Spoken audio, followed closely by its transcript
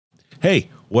Hey,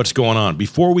 what's going on?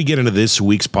 Before we get into this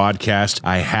week's podcast,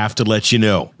 I have to let you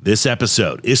know this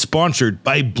episode is sponsored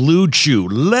by Blue Chew.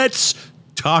 Let's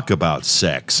talk about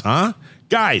sex, huh?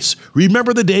 Guys,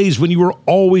 remember the days when you were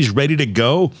always ready to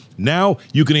go? Now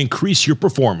you can increase your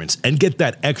performance and get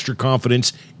that extra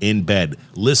confidence in bed.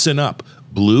 Listen up,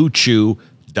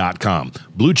 BlueChew.com.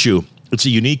 Blue Chew, it's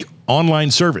a unique online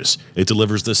service. It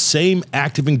delivers the same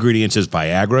active ingredients as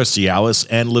Viagra, Cialis,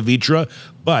 and Levitra,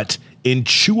 but in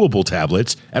chewable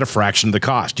tablets at a fraction of the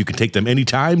cost. You can take them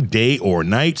anytime, day or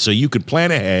night, so you can plan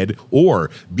ahead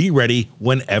or be ready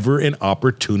whenever an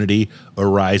opportunity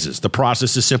arises. The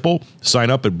process is simple. Sign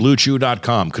up at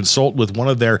BlueChew.com. Consult with one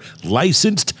of their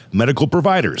licensed medical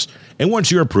providers. And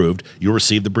once you're approved, you'll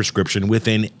receive the prescription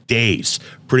within days.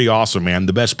 Pretty awesome, man.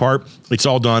 The best part, it's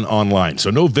all done online.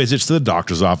 So no visits to the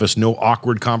doctor's office, no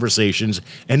awkward conversations,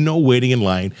 and no waiting in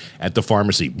line at the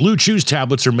pharmacy. Blue Chew's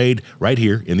tablets are made right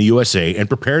here in the USA and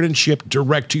prepared and shipped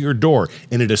direct to your door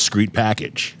in a discreet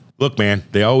package. Look, man,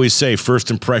 they always say first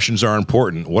impressions are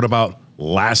important. What about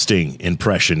lasting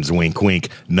impressions? Wink, wink,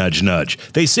 nudge, nudge.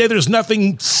 They say there's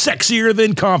nothing sexier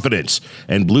than confidence,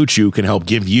 and Blue Chew can help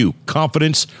give you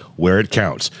confidence where it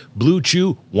counts. Blue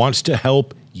Chew wants to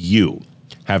help you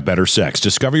have better sex.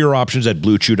 Discover your options at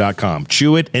BlueChew.com.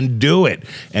 Chew it and do it.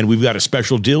 And we've got a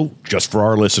special deal just for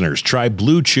our listeners. Try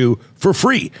Blue Chew for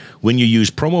free when you use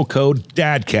promo code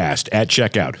DADCAST at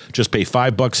checkout. Just pay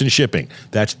 $5 in shipping.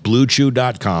 That's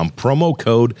BlueChew.com, promo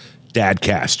code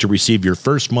DADCAST to receive your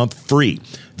first month free.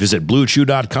 Visit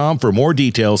BlueChew.com for more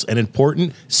details and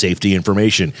important safety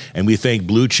information. And we thank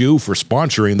Blue Chew for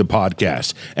sponsoring the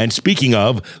podcast. And speaking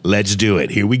of, let's do it.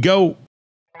 Here we go.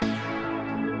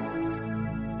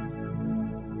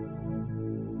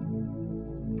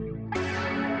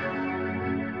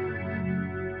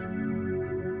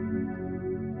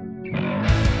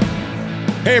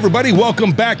 Hey everybody,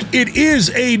 welcome back. It is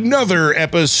another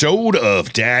episode of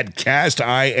Dadcast.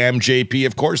 I am JP,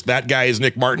 of course. That guy is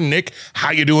Nick Martin. Nick,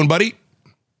 how you doing, buddy?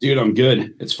 Dude, I'm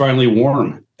good. It's finally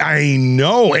warm. I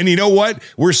know. And you know what?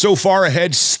 We're so far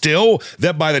ahead still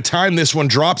that by the time this one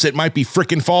drops, it might be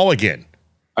frickin' fall again.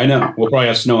 I know. We'll probably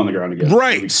have snow on the ground again.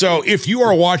 Right. So if you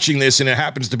are watching this and it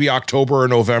happens to be October or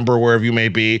November, wherever you may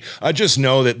be, just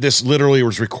know that this literally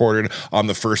was recorded on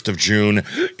the 1st of June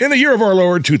in the year of our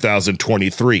Lord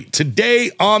 2023.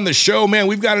 Today on the show, man,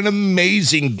 we've got an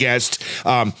amazing guest.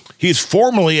 He's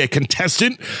formerly a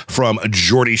contestant from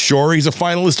Geordie Shore. He's a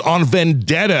finalist on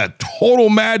Vendetta, Total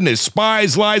Madness,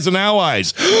 Spies, Lies, and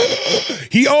Allies.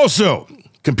 He also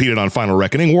competed on Final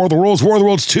Reckoning, War of the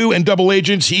Worlds 2, and Double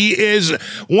Agents. He is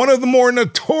one of the more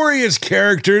notorious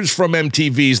characters from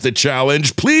MTV's The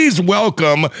Challenge. Please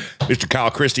welcome Mr.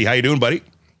 Kyle Christie. How you doing, buddy?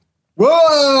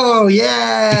 Whoa,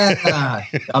 yeah.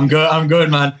 I'm good,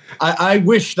 man. I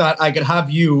wish that I could have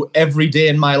you every day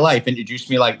in my life introduce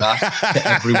me like that to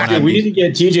everyone. Dude, we need to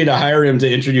get TJ to hire him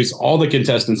to introduce all the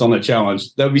contestants on the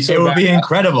challenge. That would be so It would be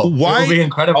incredible. Why? It would be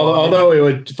incredible. Although it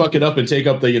would fuck it up and take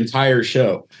up the entire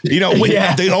show. You know,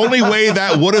 The only way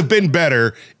that would have been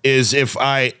better is if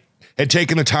I had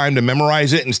taken the time to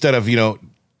memorize it instead of,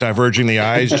 diverging the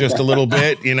eyes just a little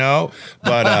bit,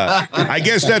 but I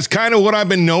guess that's kind of what I've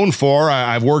been known for.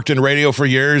 I've worked in radio for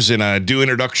years and do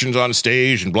introductions on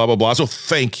stage and blah, blah, blah. So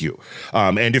thank you.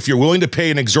 And if you're willing to pay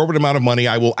an exorbitant amount of money,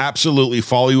 I will absolutely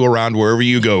follow you around wherever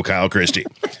you go, Kyle Christie.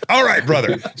 All right,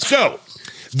 brother. So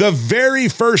the very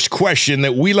first question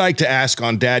that we like to ask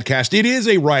on Dadcast, it is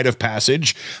a rite of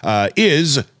passage,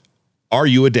 is, are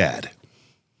you a dad?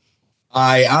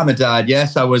 I am a dad,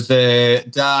 yes. I was a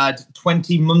dad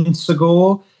 20 months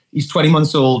ago. He's 20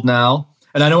 months old now.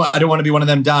 And I know I don't want to be one of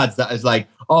them dads that is like,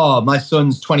 oh, my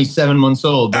son's 27 months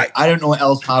old. But I don't know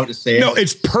else how to say it. No,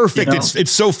 it's perfect.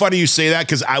 It's so funny you say that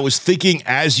because I was thinking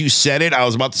as you said it, I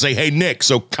was about to say, hey, Nick,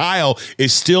 so Kyle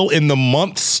is still in the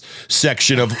months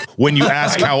section of when you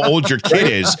ask how old your kid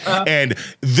is. And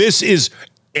this is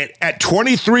at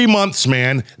 23 months,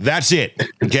 man, that's it.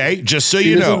 Okay, just so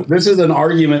you know. This is an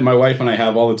argument my wife and I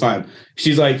have all the time.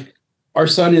 She's like, our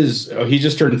son he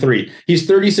just turned 3. He's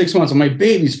 36 months. I'm like,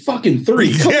 babe, he's fucking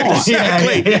 3. Come on.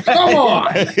 Exactly. Come on.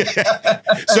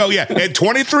 So yeah, at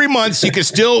 23 months, you can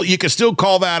still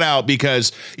call that out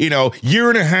because, year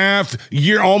and a half,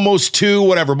 year almost 2,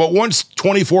 whatever. But once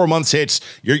 24 months hits,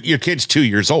 your kid's 2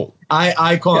 years old.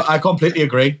 I completely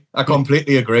agree.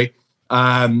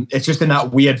 It's just in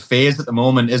that weird phase at the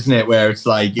moment, isn't it? Where it's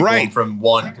like you're going from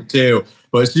 1 to 2.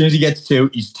 But as soon as he gets 2,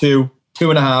 he's 2,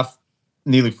 2.5,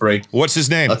 nearly 3. What's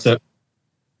his name? That's it.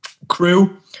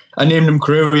 Crew. I named him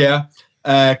Crew, yeah.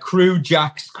 Crew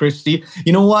Jax Christie.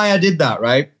 You know why I did that,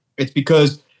 right? It's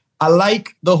because I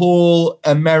like the whole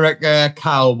America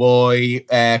cowboy,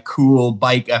 cool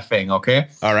biker thing. Okay.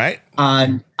 All right.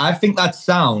 And I think that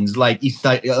sounds like he's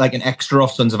like an extra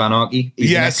of Sons of Anarchy.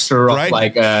 He's an extra of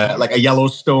like a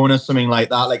Yellowstone or something like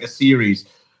that, like a series,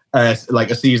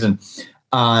 like a season.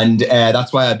 And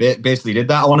that's why I basically did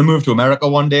that. I want to move to America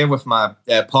one day with my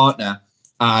partner,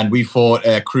 and we thought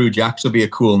Crew Jacks would be a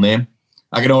cool name.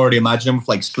 I can already imagine him with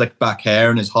like slick back hair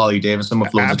and his Harley Davidson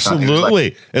with loads Absolutely.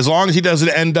 of tattoos. As long as he doesn't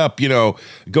end up,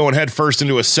 going head first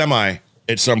into a semi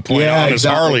at some point on his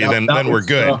Harley, then we're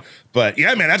good. But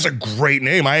yeah, man, that's a great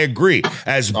name. I agree.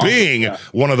 As being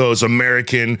one of those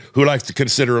American who likes to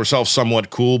consider himself somewhat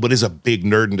cool, but is a big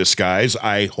nerd in disguise,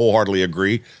 I wholeheartedly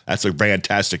agree. That's a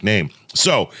fantastic name.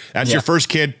 So that's your first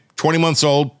kid, 20 months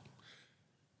old.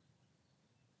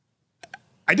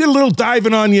 I did a little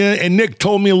diving on you, and Nick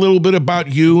told me a little bit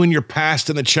about you and your past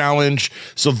and the challenge.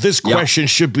 So this question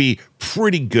should be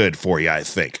pretty good for you, I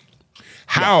think.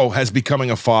 How has becoming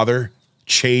a father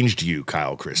changed you,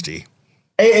 Kyle Christie?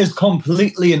 It has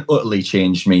completely and utterly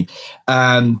changed me.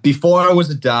 Before I was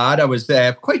a dad, I was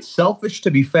quite selfish,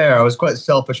 to be fair. I was quite a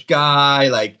selfish guy.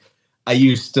 Like, I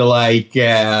used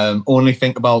to only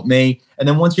think about me. And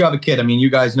then once you have a kid, I mean, you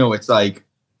guys know it's like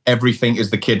everything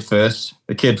is the kid first.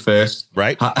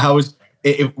 Right. How is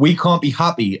if we can't be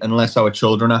happy unless our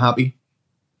children are happy?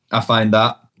 I find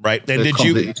that. Right. And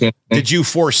did you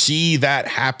foresee that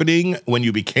happening when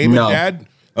you became a dad?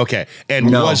 Okay.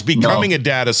 And was becoming a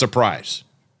dad a surprise?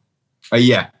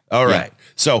 Yeah. All right.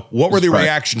 So what were the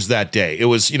reactions that day? It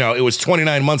was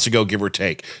 29 months ago, give or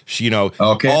take.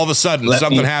 All of a sudden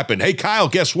something happened. Hey, Kyle,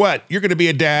 guess what? You're going to be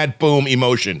a dad. Boom.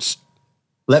 Emotions.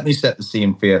 Let me set the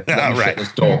scene for you. Let me shut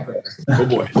this door first. Oh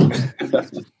boy.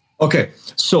 Okay,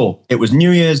 so it was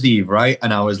New Year's Eve, right?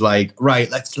 And I was like, right,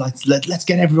 let's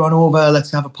get everyone over.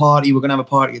 Let's have a party. We're gonna have a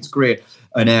party. It's great.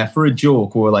 And for a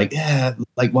joke, we were like, yeah,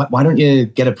 like why don't you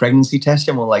get a pregnancy test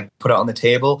and we'll like put it on the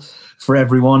table for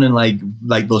everyone and like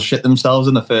they'll shit themselves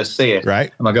in the first see it.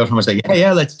 Right. And my girlfriend was like,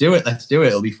 yeah, let's do it.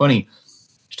 It'll be funny.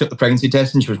 She took the pregnancy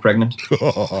test and she was pregnant.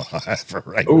 Oh, that's for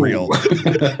real.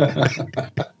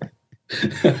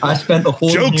 I spent the whole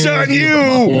Joke's on you.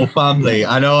 My whole family.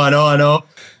 I know.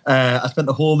 I spent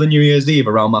the whole of the New Year's Eve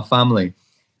around my family,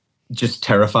 just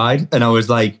terrified. And I was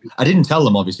like, I didn't tell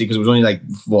them obviously because it was only like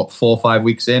 4 or 5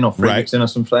 weeks in or 3 weeks in or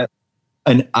something.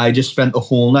 And I just spent the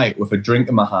whole night with a drink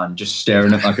in my hand, just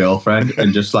staring at my girlfriend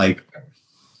and just like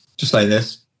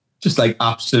this, just like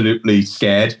absolutely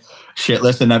scared,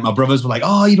 shitless. And then my brothers were like,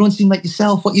 "Oh, you don't seem like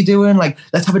yourself. What you doing? Like,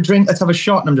 let's have a drink. Let's have a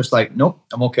shot." And I'm just like, "Nope,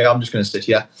 I'm okay. I'm just going to sit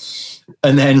here."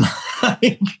 And then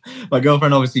my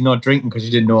girlfriend obviously not drinking because she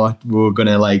didn't know we were going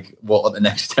to like what the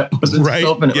next step was and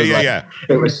stuff. And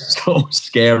it was so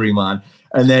scary, man.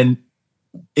 And then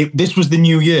this was the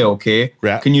new year, okay?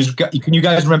 Yeah. Can you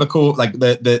guys remember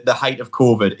the height of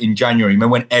COVID in January?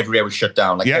 Remember when everywhere was shut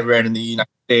down? Like everywhere in the United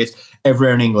States,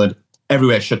 everywhere in England,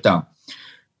 everywhere shut down.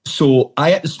 So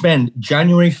I had to spend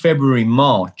January, February,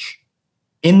 March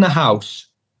in the house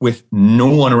with no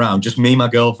one around, just me, my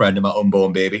girlfriend, and my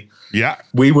unborn baby. Yeah.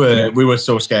 We were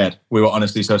so scared. We were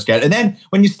honestly so scared. And then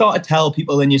when you start to tell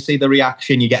people and you see the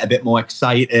reaction, you get a bit more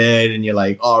excited and you're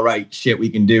like, all right, shit, we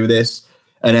can do this.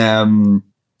 And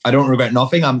I don't regret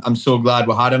nothing. I'm so glad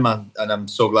we had him and I'm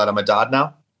so glad I'm a dad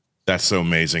now. That's so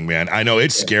amazing, man. I know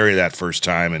it's scary that first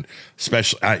time, and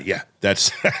especially,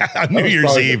 that's New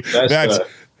Year's Eve. That's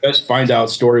best find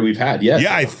out story we've had.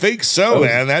 Yeah, I think so,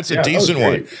 man. That's a decent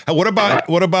one. What about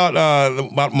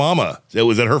Mama?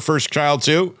 Was that her first child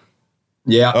too?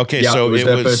 Yeah. Okay, yeah, so it was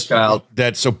their first child.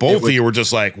 So both of you were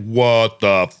just like, what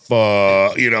the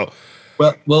fuck,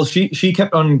 Well, she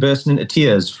kept on bursting into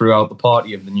tears throughout the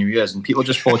party of the New Year's, and people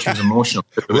just thought she was emotional.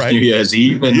 It was New Year's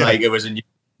Eve, and like it was a new.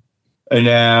 And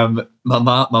my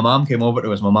mom came over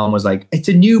to us. My mom was like, "It's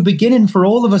a new beginning for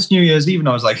all of us, New Year's Eve." And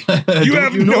I was like, "You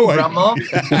have no idea, Grandma."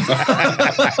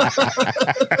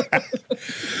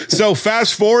 So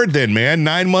fast forward, then, man.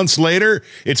 9 months later,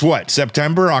 it's what,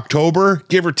 September, October,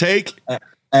 give or take.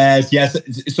 Yes.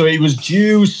 So it was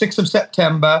due 6th of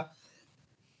September.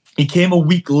 He came a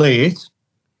week late.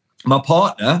 My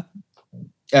partner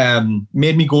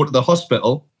made me go to the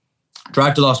hospital,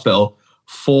 drive to the hospital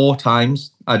 4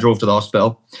 times. I drove to the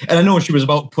hospital, and I know she was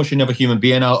about to push another human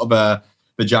being out of a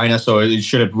vagina, so I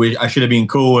should have been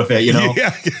cool with it,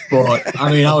 Yeah. But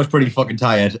I mean, I was pretty fucking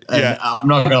tired. And I'm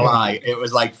not gonna lie, it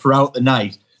was like throughout the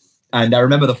night. And I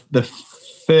remember the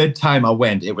third time I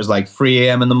went, it was like 3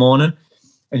 a.m. in the morning,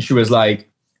 and she was like,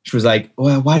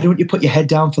 "Well, why don't you put your head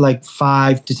down for like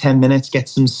 5 to 10 minutes, get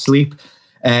some sleep,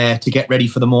 to get ready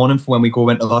for the morning for when we go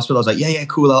into the hospital?" I was like, yeah,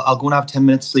 cool. I'll go and have 10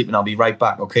 minutes sleep and I'll be right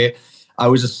back. Okay. I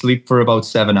was asleep for about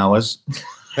 7 hours.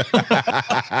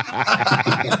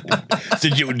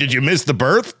 Did you miss the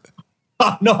birth?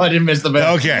 No, I didn't miss the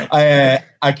birth. Okay.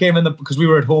 I came in because we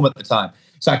were at home at the time.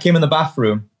 So I came in the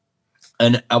bathroom,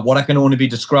 and what I can only be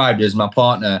described as my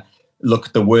partner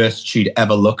looked the worst she'd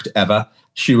ever looked ever.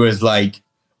 She was like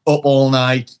up all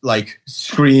night, like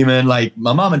screaming. Like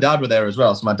my mom and dad were there as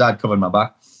well, so my dad covered my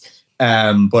back.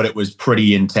 But it was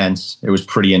pretty intense. And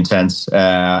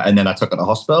then I took her to the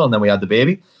hospital, and then we had the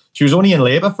baby. She was only in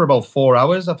labor for about 4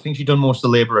 hours. I think she'd done most of the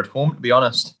labor at home, to be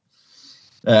honest.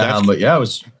 But yeah, it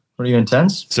was pretty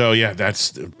intense. So yeah,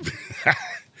 that's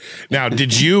now.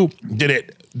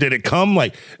 Did it come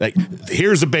like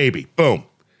here's a baby, boom?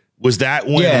 Was that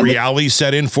when reality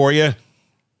set in for you?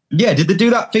 Yeah. Did they do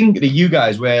that thing to you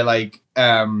guys where like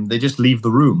they just leave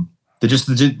the room? They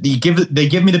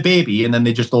give me the baby, and then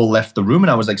they just all left the room, and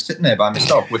I was like sitting there by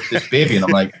myself with this baby, and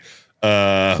I'm like,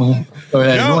 no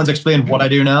one's explained what I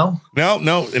do now.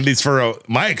 No. At least for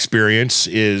my experience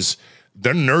is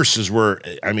the nurses were.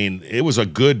 I mean, it was a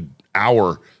good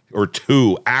hour or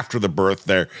two after the birth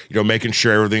there, making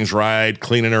sure everything's right,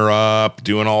 cleaning her up,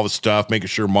 doing all the stuff, making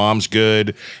sure mom's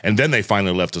good. And then they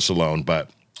finally left us alone. But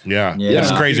yeah.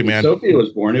 It's crazy, man. Sophia was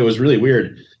born. It was really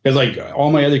weird because like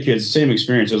all my other kids, same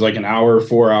experience. It was like an hour,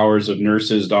 4 hours of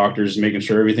nurses, doctors, making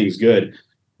sure everything's good.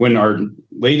 When our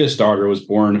latest daughter was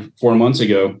born 4 months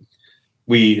ago,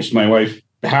 my wife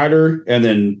had her. And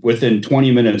then within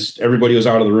 20 minutes, everybody was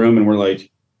out of the room, and we're like,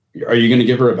 are you going to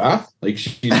give her a bath? Like,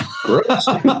 she's gross.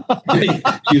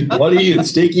 She's bloody and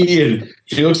sticky, and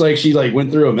she looks like she like went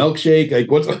through a milkshake.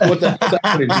 Like, what's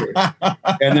happening here?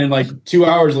 And then like 2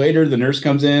 hours later, the nurse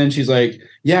comes in. She's like,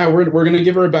 yeah, we're going to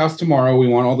give her a bath tomorrow. We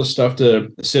want all the stuff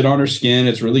to sit on her skin.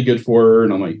 It's really good for her.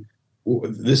 And I'm like,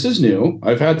 this is new.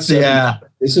 I've had seven. Yeah.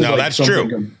 This is that's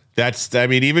true.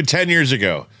 Even 10 years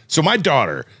ago. So my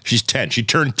daughter, she's 10. She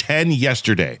turned 10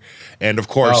 yesterday. And of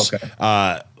course,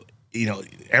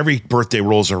 every birthday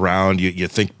rolls around. You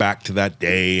think back to that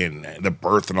day and the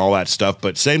birth and all that stuff.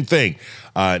 But same thing,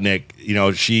 Nick.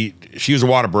 She was a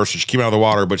water birth, so she came out of the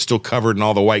water, but still covered in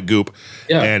all the white goop.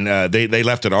 Yeah. And they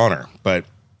left it on her. But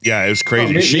yeah, it was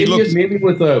crazy. Maybe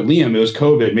with Liam, it was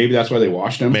COVID. Maybe that's why they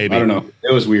washed him. Maybe. I don't know.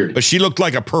 It was weird. But she looked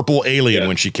like a purple alien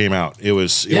when she came out. It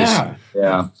was. Yeah.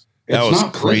 That was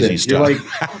crazy stuff.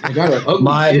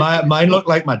 Mine looked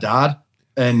like my dad.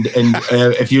 And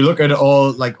if you look at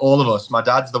all of us, my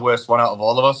dad's the worst one out of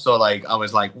all of us. So like, I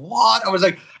was like, what? I was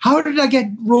like, how did I get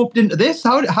roped into this?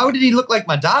 How did he look like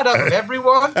my dad out of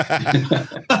everyone? But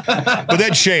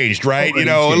that changed, right?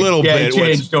 A little bit. It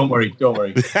changed. Don't worry.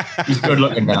 He's good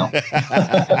looking now.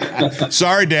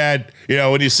 Sorry, Dad.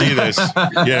 When you see this,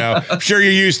 I'm sure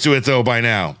you're used to it though by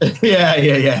now.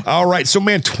 Yeah. All right. So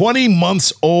man, 20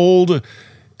 months old.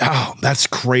 Oh, that's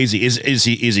crazy. Is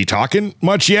he talking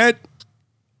much yet?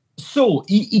 So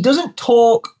he doesn't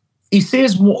talk. He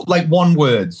says like one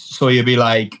words. So he'll be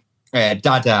like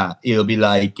dada. He'll be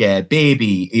like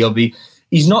baby.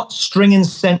 He's not stringing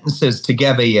sentences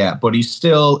together yet, but he's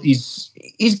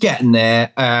getting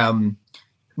there.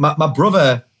 My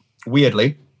brother,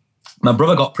 weirdly,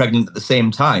 got pregnant at the same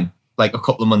time, like a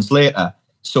couple of months later.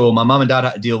 So my mum and dad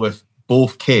had to deal with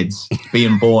both kids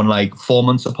being born like 4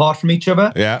 months apart from each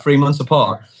other. Yeah, 3 months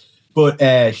apart. But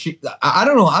I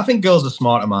don't know. I think girls are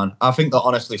smarter, man. I think they're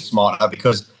honestly smarter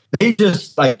because they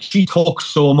just she talks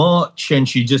so much and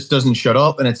she just doesn't shut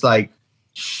up. And it's like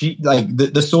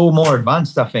they're so more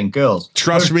advanced. I think girls.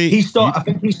 Trust me. He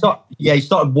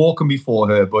started walking before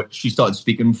her, but she started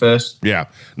speaking first. Yeah.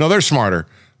 No, they're smarter.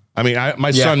 I mean,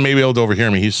 my son may be able to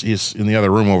overhear me. He's in the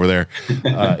other room over there.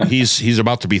 He's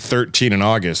about to be 13 in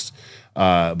August.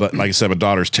 But like I said, my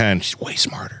daughter's 10. She's way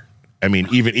smarter. I mean,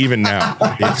 even now,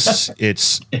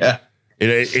 it's in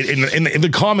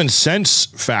the common sense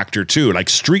factor too, like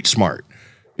street smart.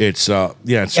 He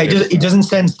doesn't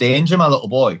sense danger, my little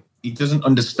boy. He doesn't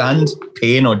understand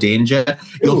pain or danger.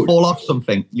 He'll fall off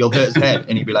something, you'll hurt his head,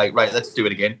 and he'll be like, "Right, let's do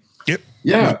it again." Yep.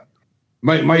 Yeah.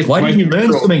 Why didn't you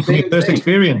learn something from your first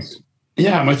experience?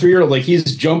 Yeah, my 3-year-old,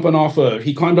 he's jumping off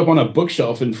he climbed up on a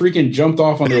bookshelf and freaking jumped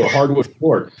off onto a hardwood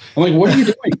floor. I'm like, what are you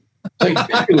doing?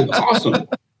 It's like, it was awesome.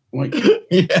 I'm like,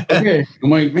 okay. I'm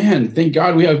like, man, thank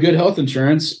God we have good health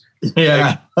insurance.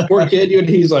 Yeah. Poor kid, dude.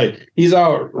 He's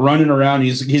out running around.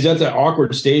 He's at that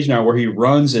awkward stage now where he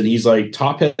runs and he's like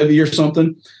top heavy or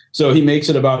something. So he makes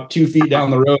it about 2 feet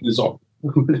down the road. It's all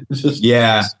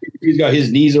he's got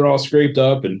his knees are all scraped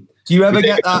up. And do you ever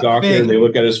get that doctor? thing? They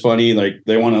look at us funny, like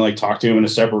they want to talk to him in a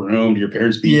separate room. Do your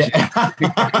parents beat you? I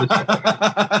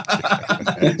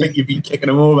think you'd be kicking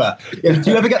him over. Yeah,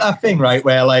 do you ever get that thing right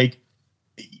where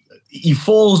he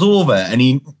falls over and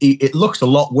he it looks a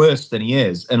lot worse than he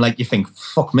is. And like, you think,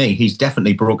 fuck me, he's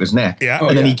definitely broke his neck. Yeah.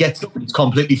 And then he gets up and it's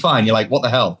completely fine. You're like, what the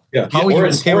hell? Yeah. How or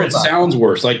it sounds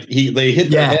worse. Like they hit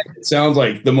their head. It sounds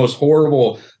like the most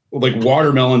horrible, like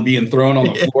watermelon being thrown on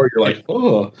the floor. You're like,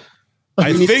 oh,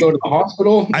 I think go to the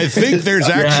hospital. I think there's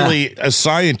actually a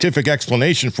scientific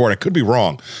explanation for it. I could be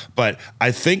wrong, but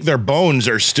I think their bones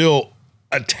are still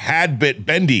a tad bit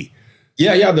bendy.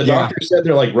 Yeah. The doctor said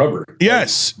they're like rubber.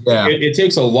 Yes. Like, it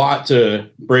takes a lot to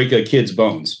break a kid's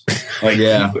bones. Like,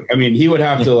 I mean, he would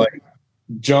have to like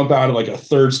jump out of like a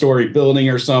 3rd-story building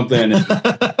or something. Our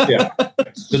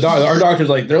doctor's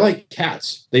like, they're like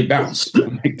cats. They bounce.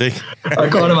 I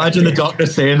can't imagine the doctor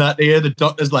saying that to you. The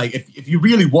doctor's like, if you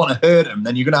really want to hurt him,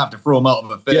 then you're gonna have to throw him out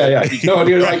of a fit. Yeah. No,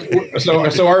 dude, like,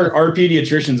 so our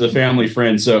pediatrician's a family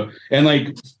friend. So, and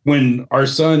like when our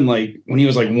son, like when he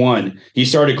was like 1, he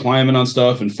started climbing on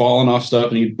stuff and falling off stuff,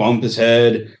 and he'd bump his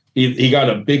head. He got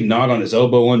a big knot on his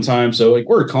elbow one time. So like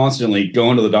we're constantly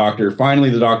going to the doctor. Finally,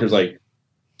 the doctor's like,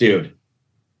 dude,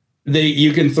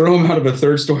 you can throw them out of a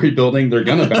 3rd-story building. They're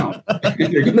going to bounce.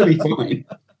 They're going to be fine.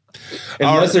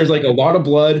 Unless there's like a lot of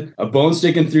blood, a bone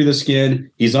sticking through the skin,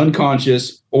 he's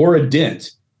unconscious, or a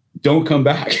dent. Don't come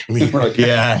back. We're like,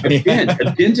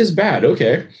 a dent is bad.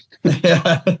 Okay.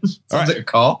 Sounds like a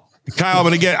call. Kyle,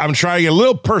 I'm trying to get a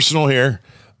little personal here.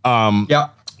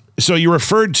 So you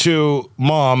referred to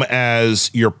mom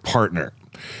as your partner.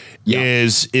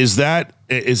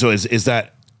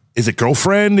 Is it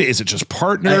girlfriend? Is it just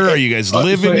partner? Are you guys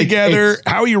living together?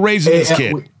 How are you raising this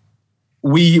kid?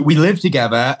 We live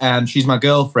together, and she's my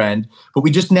girlfriend, but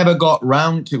we just never got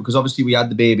round to, because obviously we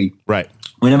had the baby. Right.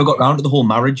 We never got round to the whole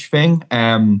marriage thing.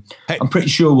 I'm pretty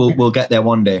sure we'll get there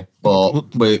one day. But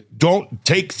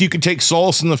you can take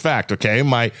solace in the fact, okay?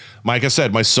 Like I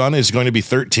said, my son is going to be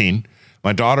 13.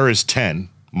 My daughter is 10.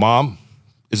 Mom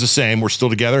is the same. We're still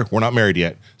together. We're not married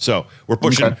yet. So we're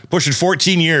pushing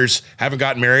 14 years, haven't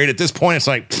gotten married. At this point, it's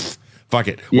like, fuck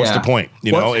it. What's the point?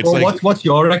 You know, it's like, what's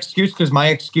your excuse? Because my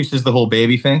excuse is the whole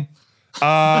baby thing.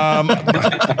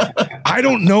 I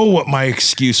don't know what my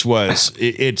excuse was.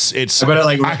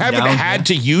 I haven't had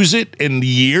to use it in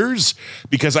years,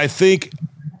 because I think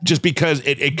just because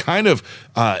it kind of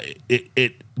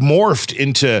it morphed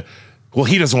into, well,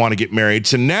 he doesn't want to get married.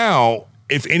 So now,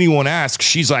 if anyone asks,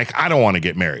 she's like, I don't want to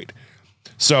get married.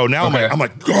 So now I'm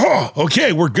like, oh,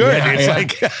 okay, we're good.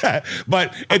 Like,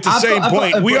 but at the same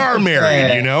point, we are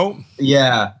married, you know?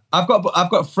 Yeah. I've got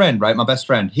a friend, right? My best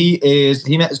friend. He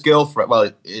met his girlfriend.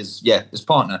 Well, his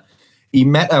partner. He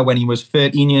met her when he was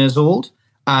 13 years old,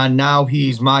 and now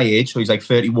he's my age, so he's like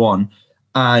 31,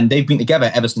 and they've been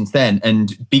together ever since then.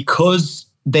 And because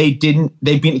they've been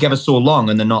together so long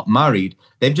and they're not married,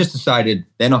 they've just decided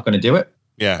they're not going to do it.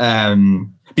 Yeah.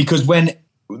 Because when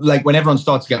everyone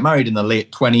starts to get married in the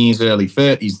late 20s, early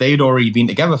 30s, they'd already been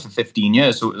together for 15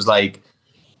 years. So it was like,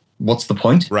 what's the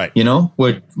point? Right. You know,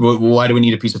 why do we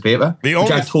need a piece of paper? Which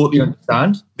I totally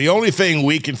understand. The only thing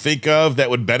we can think of that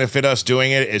would benefit us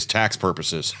doing it is tax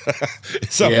purposes.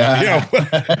 So, you know,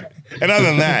 and other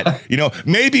than that, you know,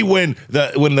 maybe when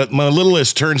my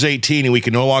littlest turns 18 and we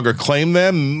can no longer claim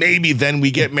them, maybe then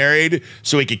we get married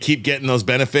so we could keep getting those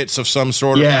benefits of some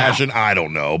sort of fashion. I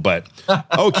don't know, but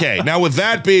okay. Now, with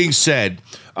that being said,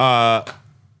 are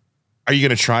you going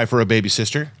to try for a baby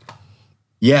sister?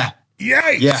 Yeah.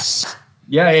 Yes.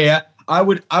 Yeah. I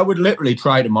would literally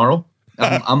try tomorrow.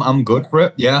 I'm good for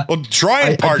it. Yeah. Well,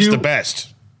 trying part's the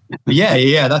best.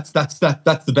 Yeah. That's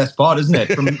the best part, isn't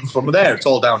it? From there, it's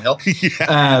all downhill.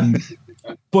 Yeah.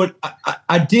 But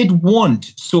I did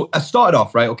want. So I started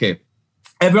off right. Okay.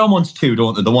 Everyone wants two,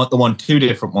 don't they? They want two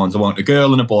different ones. They want a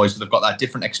girl and a boy, so they've got that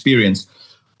different experience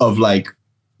of like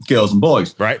girls and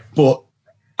boys. Right. But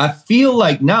I feel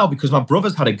like now, because my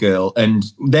brother's had a girl and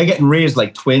they're getting raised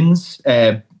like twins,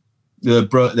 the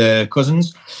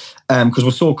cousins, because we're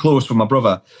so close with my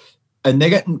brother, and they're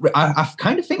getting. I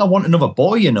kind of think I want another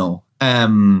boy, you know,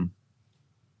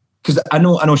 because I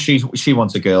know she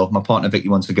wants a girl. My partner Vicky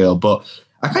wants a girl, but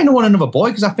I kind of want another boy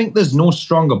because I think there's no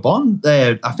stronger bond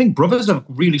there. I think brothers have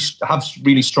really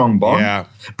strong bond. Yeah.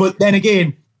 But then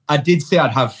again, I did say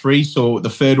I'd have 3, so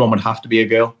the third one would have to be a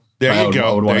girl. There you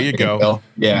go.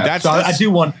 Yeah. I do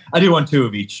want 2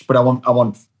 of each, but I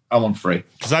want 3.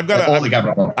 Because I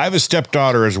have a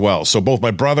stepdaughter as well. So both my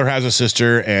brother has a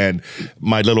sister and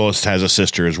my littlest has a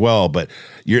sister as well. But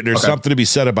there's something to be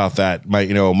said about that. My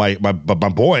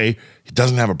boy, he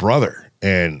doesn't have a brother,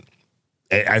 and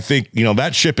I think, you know,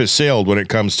 that ship has sailed when it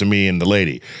comes to me and the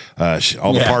lady.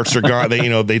 All the parts are gone.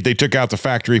 They took out the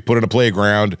factory, put in a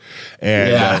playground,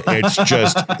 and it's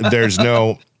just there's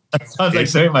no. That sounds like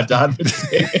something my dad would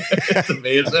say. It's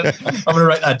amazing. I'm gonna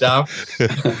write that down.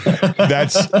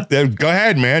 Go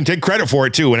ahead, man. Take credit for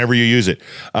it too whenever you use it.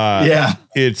 Yeah.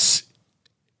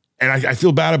 And I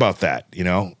feel bad about that.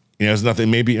 There's nothing.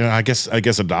 Maybe I guess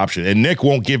adoption. And Nick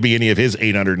won't give me any of his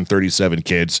 837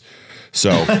 kids.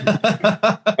 So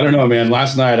I don't know, man.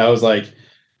 Last night I was like,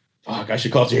 fuck, I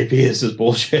should call JP. This is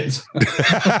bullshit.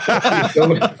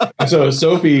 So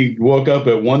Sophie woke up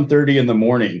at 1:30 in the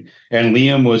morning, and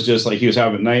Liam was just like, he was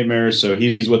having nightmares. So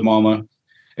he's with mama.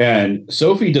 And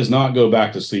Sophie does not go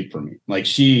back to sleep for me. Like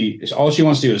all she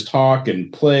wants to do is talk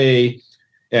and play.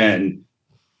 And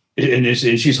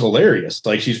she's hilarious.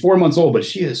 Like, she's 4 months old, but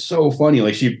she is so funny.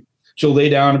 Like, she'll lay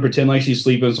down and pretend like she's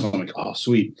sleeping. So I'm like, oh,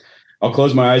 sweet. I'll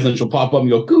close my eyes and she'll pop up and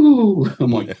go, goo.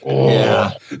 I'm like, oh.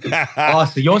 Yeah. Oh,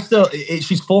 so you're still,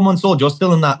 she's 4 months old. You're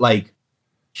still in that like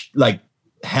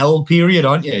hell period,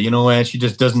 aren't you? Where she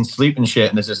just doesn't sleep and shit.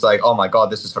 And it's just like, oh my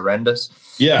God, this is horrendous.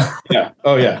 Yeah. Yeah.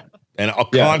 Oh yeah. And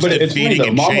constant feeding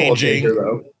and changing.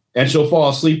 Her, and she'll fall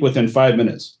asleep within 5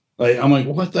 minutes. Like, I'm like,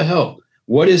 what the hell?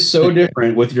 What is so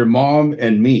different with your mom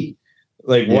and me?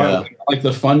 Like, what? Like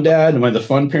the fun dad? Am I the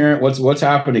fun parent? What's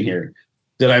happening here?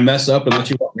 Did I mess up and let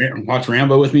you watch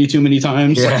Rambo with me too many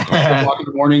times? Yeah. Like 5 o'clock in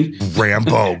the morning.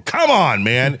 Rambo, come on,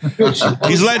 man.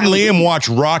 He's letting Liam watch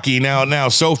Rocky now.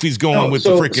 Sophie's going with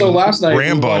the freaking. So last night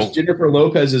Rambo. we watched Jennifer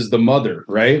Lopez is the mother,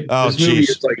 right? Oh, this movie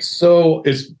is like so.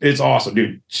 It's awesome,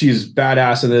 dude. She's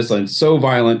badass in this and so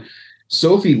violent.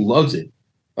 Sophie loves it.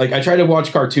 Like, I try to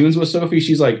watch cartoons with Sophie.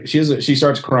 She's like, she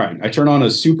starts crying. I turn on a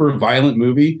super violent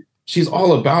movie. She's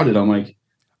all about it. I'm like,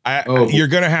 you're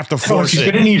going to have to force she's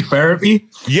it. going to need therapy.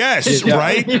 Yes,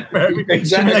 right?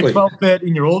 Exactly. Like 12,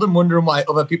 13-year-old and wondering why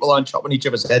other people aren't chopping each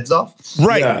other's heads off.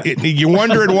 Right. Yeah. You're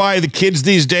wondering why the kids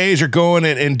these days are going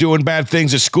and doing bad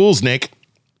things at schools, Nick.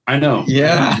 I know.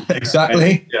 Yeah,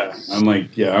 exactly. I'm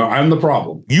like, I'm the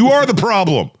problem. You are the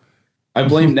problem. I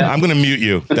blame Netflix. I'm going to mute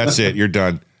you. That's it. You're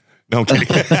done. No, I'm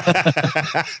kidding.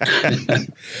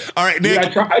 All right,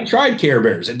 Nick. Dude, I tried Care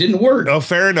Bears. It didn't work. Oh,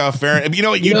 fair enough. You know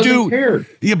what you do? Care.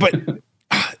 Yeah, but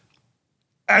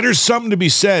there's something to be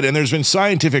said, and there's been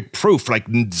scientific proof. Like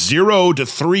 0 to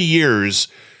 3 years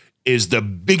is the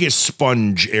biggest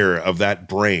sponge era of that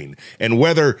brain, and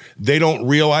whether they don't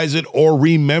realize it or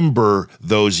remember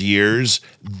those years,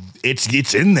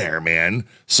 it's in there, man.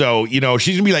 So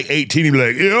she's gonna be like 18 and be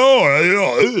like, she's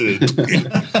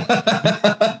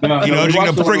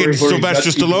gonna friggin' Sylvester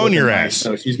Stallone your ass.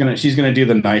 So she's gonna do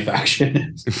the knife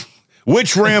action.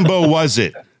 Which Rambo was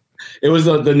it? It was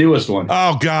the newest one.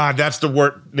 Oh God, that's the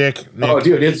word, Nick. Oh,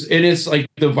 dude, it's like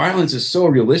the violence is so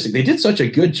realistic. They did such a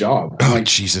good job. I'm like,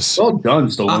 Jesus, well done,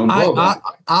 Stallone.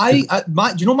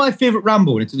 Do you know my favorite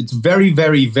Rambo? It's very,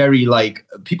 very, very like,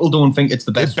 people don't think it's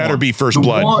the best. It better one. be First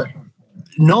Blood.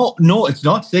 No, it's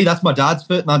not. See, that's my dad's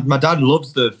first. My dad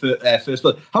loves the First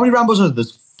Blood. How many Rambos are there?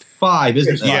 There's 5,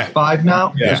 isn't there? Yeah. 5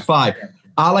 now. Yeah. There's 5.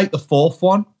 I like the 4th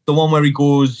one, the one where he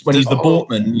goes when he's the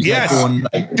boatman. He's yes, like going,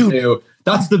 like, dude.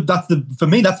 That's the for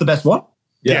me. That's the best one.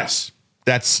 Yeah. Yes,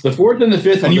 that's the 4th and the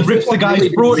 5th, and he rips the guy's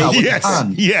throat out with yes, his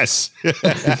hand. Yes,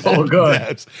 Oh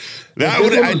good. That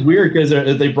was weird because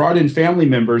they brought in family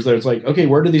members. That's like, okay,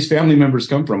 where do these family members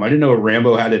come from? I didn't know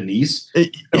Rambo had a niece.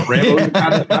 Rambo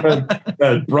had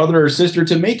a brother or sister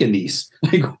to make a niece.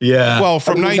 Like, yeah. Well,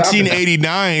 from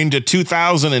 1989 to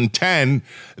 2010,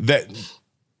 that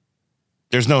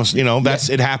there's no, that's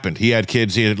it happened. He had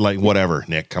kids. He had like whatever.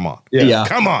 Nick, come on. Yeah.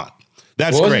 Come on.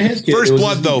 That's great. First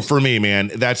Blood, though, for me, man,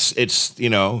 it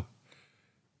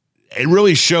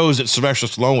really shows that Sylvester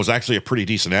Stallone was actually a pretty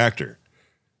decent actor.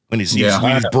 When he's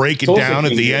breaking down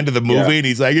at the end of the movie, and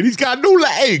he's like, and he's got no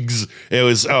legs.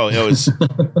 It's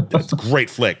a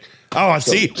great flick. Oh,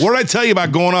 see, what did I tell you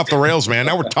about going off the rails, man?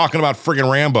 Now we're talking about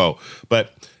friggin' Rambo.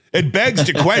 But it begs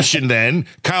the question then,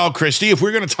 Kyle Christie, if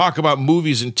we're going to talk about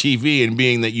movies and TV, and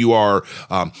being that you are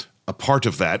a part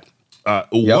of that,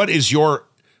 what is your...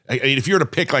 if you were to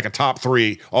pick like a top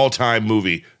 3 all-time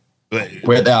movie,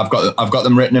 wait there, I've got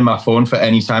them written in my phone for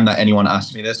any time that anyone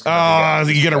asks me this. Okay, I'm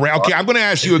going to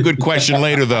ask you a good question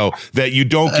later though that you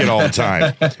don't get all the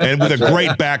time, and with a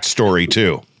great backstory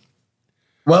too.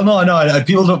 Well, no,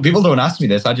 people don't ask me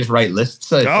this. I just write lists.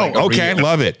 So okay,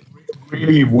 love it.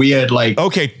 Really weird, like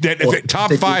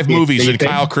top 5 movies in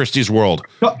Kyle Christie's world.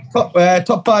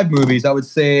 Top 5 movies, I would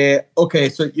say. Okay,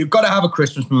 so you've got to have a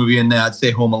Christmas movie in there. I'd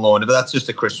say Home Alone, but that's just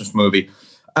a Christmas movie.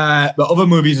 But other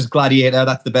movies is Gladiator.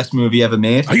 That's the best movie ever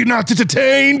made. Are you not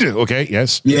entertained? Okay,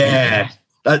 yes. Yeah,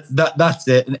 that's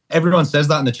it. And everyone says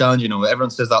that in the challenge. Everyone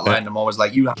says that line. I'm always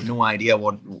like, you have no idea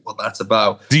what that's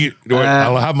about.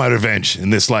 I'll have my revenge in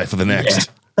this life or the next.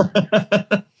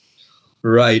 Yeah.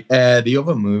 Right. The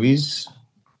other movies.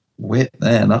 Wait,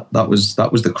 there. That was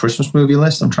the Christmas movie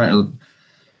list. I'm trying to.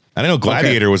 I know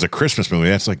Gladiator was a Christmas movie.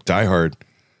 That's like Die Hard.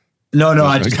 No,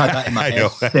 I just had that in my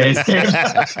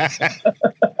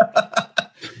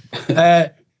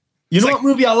head. You know what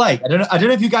movie I like? I don't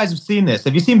know if you guys have seen this.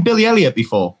 Have you seen Billy Elliot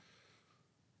before?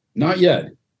 Not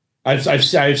yet. I've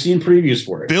seen previews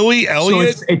for it. Billy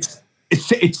Elliot. So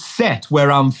it's set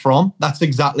where I'm from. That's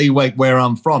exactly where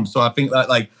I'm from. So I think that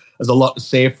like there's a lot to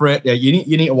say for it. Yeah, you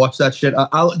need to watch that shit. Do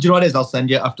you know what it is? I'll send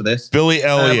you after this. Billy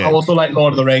Elliot. I also like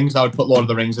Lord of the Rings. I would put Lord of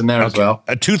the Rings in there as well.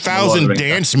 A 2000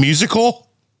 dance musical.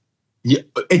 Yeah,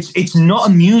 it's not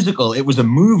a musical. It was a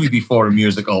movie before a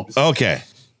musical. Okay.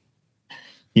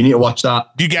 You need to watch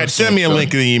that. You guys send me a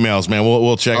link in the emails, man.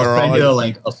 We'll check. I'll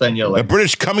send you a link. A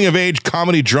British coming of age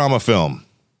comedy drama film.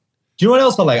 Do you know what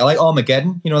else I like? I like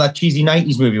Armageddon. You know that cheesy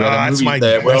 90s movie where that's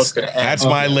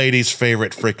my lady's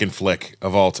favorite freaking flick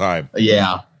of all time.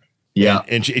 Yeah.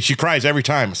 And she cries every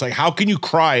time. It's like, how can you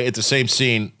cry at the same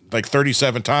scene like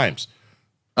 37 times?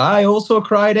 I also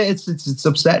cried. It's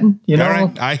upsetting. You know. All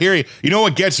right, I hear you. You know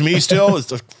what gets me still is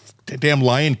the damn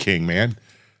Lion King, man.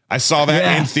 I saw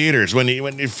that in theaters when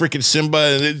freaking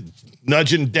Simba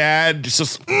nudging Dad.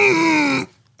 Just oh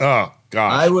god.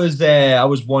 I was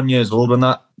 1 year old when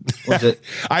that was it.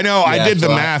 I know. I did the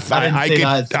math.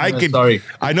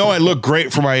 I know I look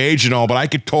great for my age and all, but I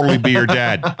could totally be your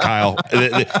dad, Kyle.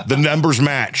 The numbers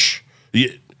match.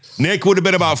 Nick would have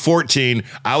been about 14.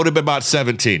 I would have been about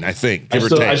 17, I think.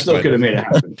 I still could have made it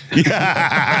happen.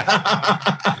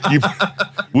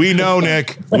 We know,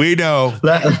 Nick. We know.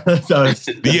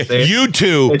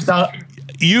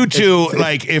 You two,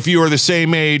 like, if you were the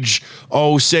same age,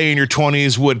 say in your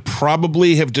 20s, would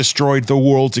probably have destroyed the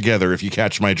world together, if you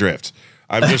catch my drift.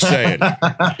 I'm just saying.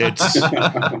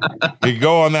 You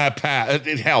go on that path.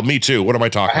 Hell, me too. What am I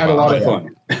talking about? I had a lot of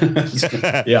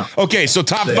fun. Yeah. Okay, so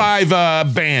top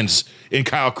 5 bands in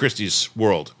Kyle Christie's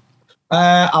world.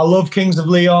 I love Kings of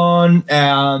Leon.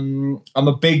 I'm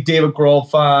a big David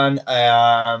Grohl fan.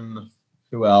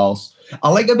 Who else? I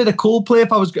like a bit of Coldplay.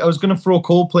 If I was going to throw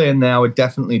Coldplay in there, I would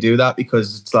definitely do that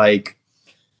because it's like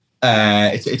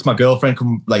it's my girlfriend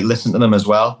can like listen to them as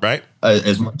well, right?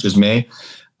 As much as me.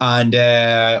 And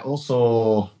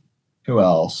also, who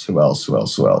else?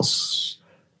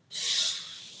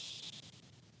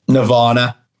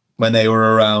 Nirvana when they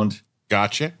were around.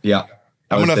 Gotcha. Yeah.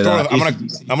 I'm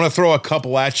gonna throw a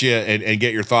couple at you and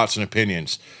get your thoughts and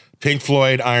opinions. Pink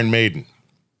Floyd, Iron Maiden.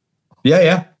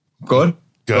 Yeah. Good.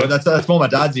 That's more my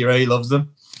dad's era. He loves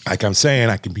them. Like I'm saying,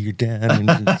 I can be your dad.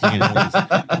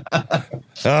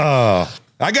 Oh,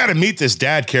 I got to meet this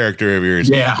dad character of yours.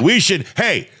 Yeah. We should.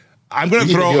 Hey. I'm gonna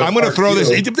throw this.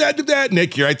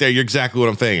 Nick, you're right there. You're exactly what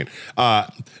I'm thinking.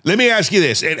 Let me ask you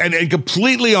this, and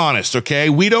completely honest, okay?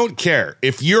 We don't care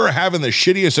if you're having the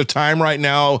shittiest of time right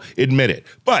now. Admit it.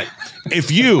 But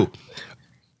if you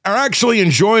are actually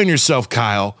enjoying yourself,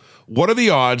 Kyle, what are the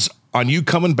odds on you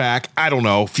coming back? I don't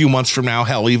know, a few months from now,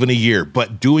 hell, even a year,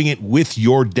 but doing it with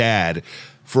your dad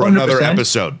for 100%. Another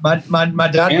episode. My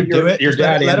dad would do it. Your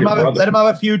dad. Let him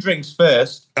have a few drinks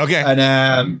first. Okay.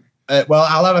 And well,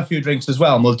 I'll have a few drinks as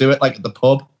well, and we'll do it like at the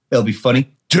pub. It'll be funny.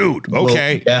 Dude,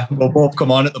 okay. We'll both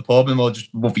come on at the pub, and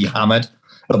we'll be hammered.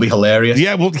 It'll be hilarious.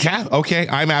 Yeah, okay.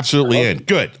 I'm absolutely in.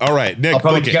 Good. All right, Nick. I'll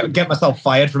probably get myself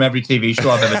fired from every TV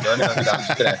show I've ever done.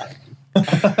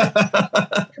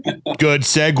 Good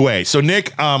segue. So,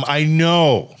 Nick, I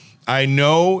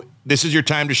know this is your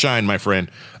time to shine, my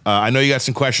friend. I know you got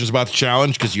some questions about the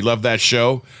challenge because you love that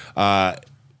show.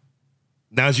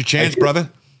 Now's your chance, brother.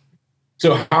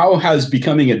 So how has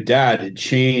becoming a dad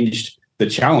changed the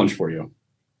challenge for you?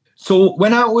 So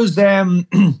when I was when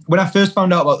I first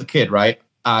found out about the kid, right,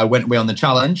 I went away on the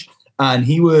challenge, and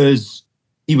he was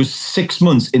 6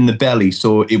 months in the belly,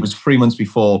 so it was 3 months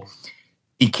before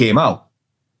he came out,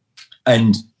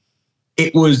 and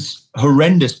it was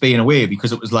horrendous being away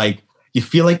because it was like you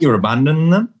feel like you're abandoning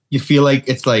them. You feel like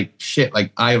it's like shit.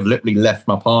 Like I have literally left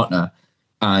my partner,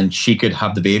 and she could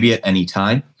have the baby at any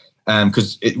time.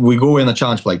 Because we go away on the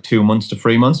challenge for like 2 months to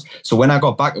 3 months. So when I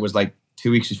got back, it was like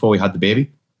 2 weeks before we had the baby.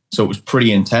 So it was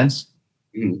pretty intense.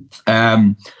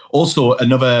 Also,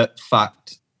 another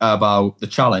fact about the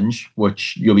challenge,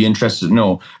 which you'll be interested to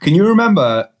know. Can you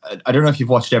remember, I don't know if you've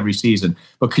watched every season,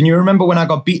 but can you remember when I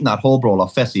got beaten that whole brawl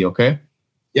off Fessy, okay?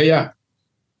 Yeah.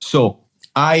 So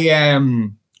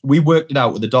we worked it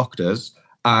out with the doctors.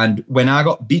 And when I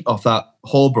got beat off that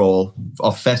whole brawl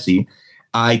off Fessy,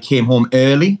 I came home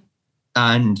early.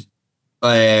 And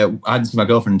I hadn't seen my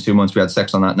girlfriend in 2 months. We had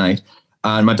sex on that night.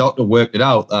 And my doctor worked it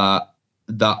out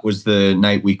that was the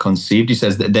night we conceived. He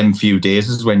says that them few days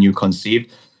is when you conceived.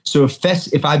 So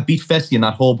if I beat Fessy in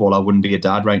that whole ball, I wouldn't be a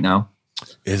dad right now.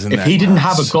 If he didn't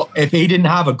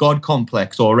have a god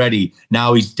complex already,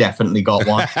 now he's definitely got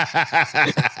one.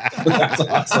 That's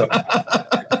awesome.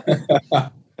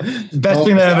 Best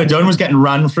thing I ever done was getting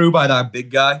ran through by that big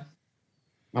guy.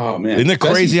 Oh man, Isn't it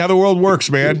crazy how the world works,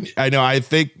 man? I know. I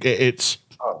think it's.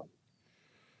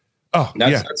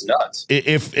 That's nuts.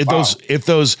 If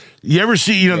those you ever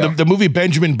see the movie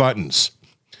Benjamin Buttons.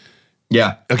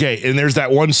 Yeah. Okay, and there's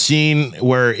that one scene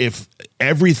where if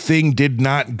everything did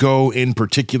not go in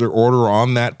particular order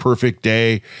on that perfect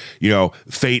day,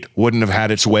 fate wouldn't have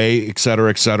had its way, et cetera,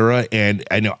 et cetera. And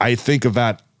I think of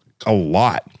that a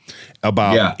lot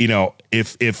about,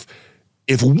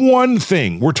 if one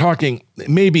thing, we're talking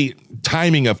maybe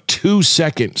timing of 2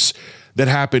 seconds that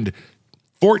happened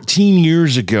 14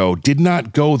 years ago did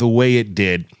not go the way it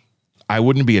did, I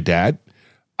wouldn't be a dad.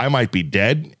 I might be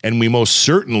dead, and we most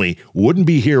certainly wouldn't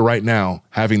be here right now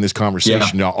having this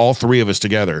conversation, now, all three of us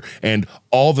together. And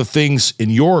all the things in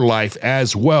your life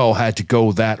as well had to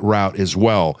go that route as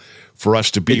well for us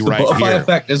to be it's right the butterfly here.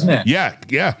 Effect, isn't it? Yeah.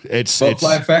 It's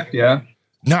butterfly effect, yeah.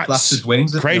 Nuts. Flaps his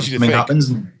wings. Crazy to think. Happens.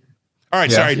 All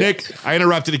right, sorry, Nick. I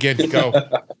interrupted again. Go.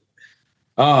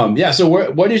 So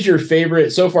what is your favorite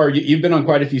so far? You've been on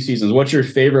quite a few seasons. What's your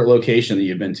favorite location that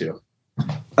you've been to?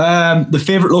 The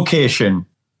favorite location.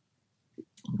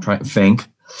 I'm trying to think.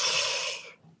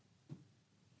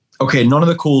 Okay, none of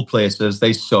the cold places.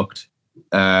 They sucked.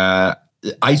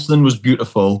 Iceland was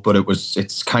beautiful, but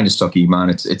it's kind of sucky, man.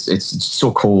 It's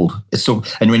so cold.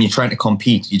 And when you're trying to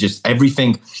compete,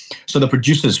 everything. So the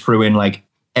producers threw in like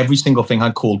every single thing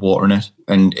had cold water in it,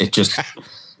 and it just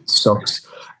sucks.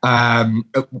 Well,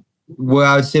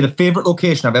 I would say the favorite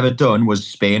location I've ever done was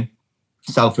Spain,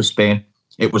 south of Spain.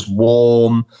 It was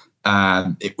warm.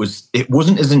 It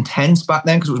wasn't as intense back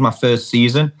then because it was my first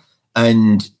season,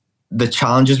 and the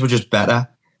challenges were just better.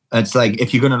 It's like,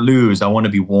 if you're going to lose, I want to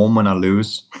be warm when I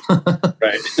lose.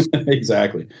 Right.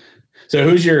 Exactly. So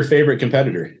who's your favorite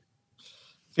competitor?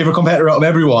 Favorite competitor out of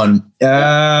everyone?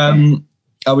 I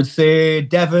would say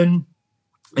Devon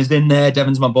is in there.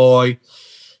 Devon's my boy.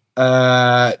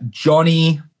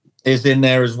 Johnny is in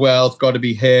there as well. It's got to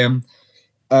be him.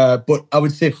 But I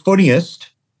would say funniest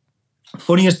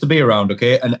to be around,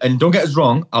 okay? And don't get us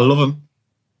wrong, I love him.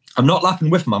 I'm not laughing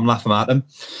with him, I'm laughing at him.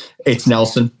 It's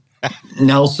Nelson.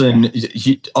 Nelson,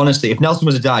 honestly, if Nelson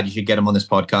was a dad, you should get him on this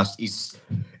podcast.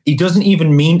 He doesn't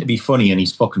even mean to be funny, and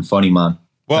he's fucking funny, man.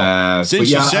 Well, since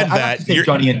you said that, you're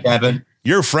Johnny and Devon.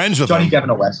 You're friends with Johnny, them.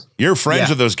 Devon, and Wes. You're friends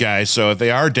with those guys, so if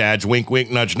they are dads, wink, wink,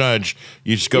 nudge, nudge.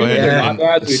 You just go ahead and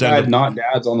we've had not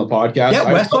dads on the podcast. Get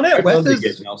Wes on it. Wes is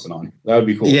get Nelson on. That would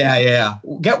be cool. Yeah.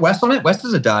 Get Wes on it. Wes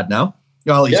is a dad now.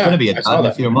 Well, he's going to be a dad in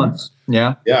a few months.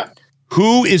 Yeah.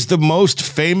 Who is the most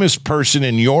famous person,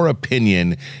 in your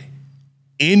opinion,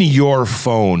 in your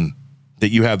phone that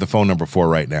you have the phone number for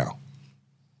right now?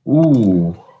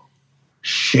 Ooh,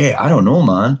 shit! I don't know,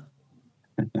 man.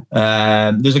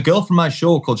 There's a girl from my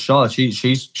show called Charlotte.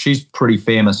 She's pretty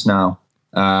famous now.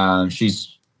 And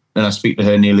I speak to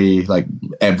her nearly like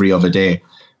every other day.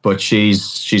 But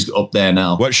she's up there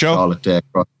now. What show? Charlotte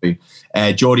Crosby.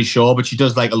 Geordie Shore, but she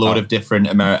does like a load of different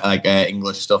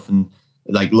English stuff and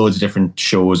like loads of different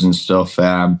shows and stuff.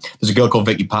 There's a girl called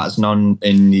Vicky Patterson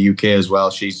in the UK as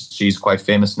well. She's quite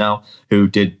famous now, who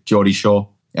did Geordie Shore,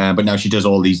 but now she does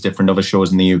all these different other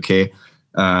shows in the UK.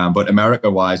 But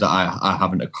America-wise, I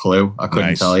haven't a clue. I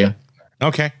couldn't tell you.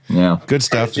 Okay. Yeah. Good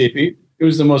stuff. JP,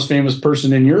 who's the most famous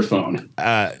person in your phone?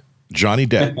 Johnny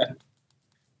Depp.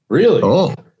 Really?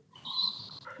 Oh.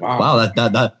 Wow.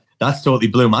 That's totally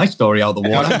blew my story out the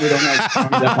water.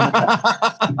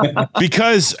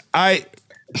 Because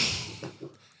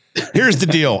here's the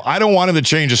deal. I don't want him to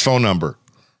change his phone number.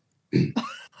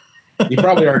 He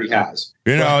probably already has.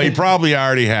 He probably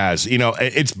already has.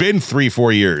 It's been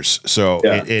 3-4 years, so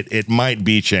it might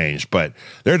be changed, but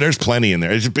there's plenty in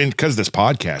there. It's been because of this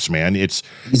podcast, man. He's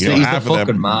a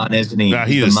fucking man, isn't he?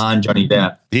 He's the man, Johnny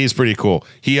Depp. He's pretty cool.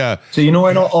 So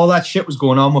when all that shit was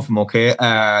going on with him, okay,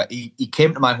 he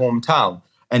came to my hometown,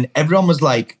 and everyone was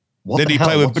like, "What did the he hell?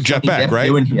 play with What's Jeff Johnny Beck? Depp Right?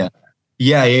 doing here?"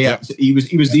 Yeah. So he was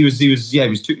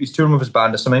touring with his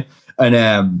band or something,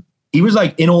 and he was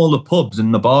like in all the pubs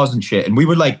and the bars and shit, and we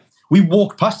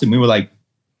walked past him. We were like,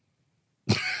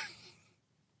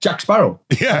 Jack Sparrow.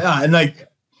 Yeah. And like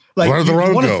where did the road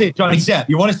you want to go? say Johnny Depp,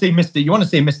 you want to say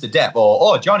Mr. Depp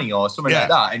or Johnny or something like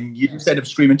that, and you instead of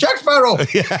screaming Jack Sparrow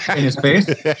in his face.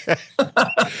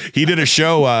 He did a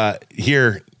show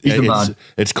here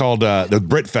It's called the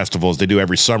Brit Festivals. They do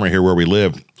every summer here where we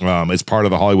live. It's part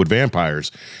of the Hollywood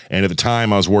Vampires. And at the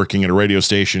time, I was working at a radio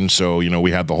station, so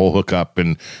we had the whole hookup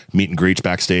and meet and greets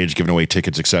backstage, giving away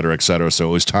tickets, et cetera, et cetera. So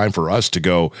it was time for us to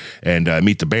go and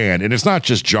meet the band. And it's not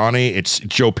just Johnny; it's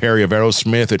Joe Perry of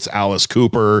Aerosmith, it's Alice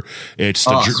Cooper, it's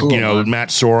Matt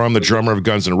Sorum, the drummer of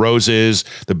Guns N' Roses,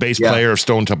 the bass player of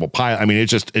Stone Temple Pilots. I mean,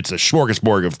 it's a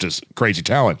smorgasbord of just crazy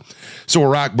talent. So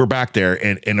we're back there,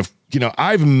 and if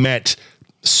I've met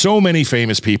so many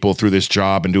famous people through this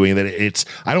job and doing that.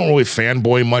 I don't really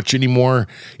fanboy much anymore.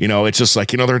 It's just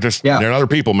like, they're other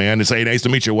people, man. It's hey, nice to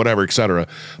meet you, whatever, etc.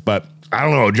 But I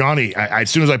don't know, Johnny, as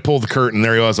soon as I pulled the curtain,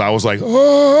 there he was. I was like,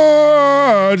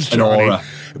 oh, it's Johnny.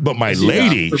 But my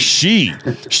lady, she's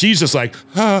just like,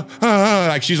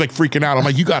 like she's like freaking out. I'm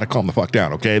like, you got to calm the fuck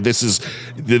down, okay? This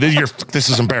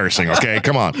is embarrassing, okay?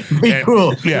 Come on. Be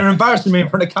cool. Yeah. You're embarrassing me in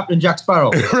front of Captain Jack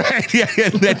Sparrow. Right? Yeah.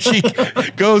 And then she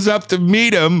goes up to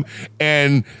meet him,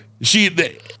 and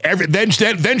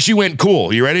then she went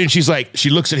cool. You ready? And she's like, she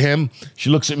looks at him, she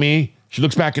looks at me, she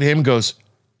looks back at him, goes,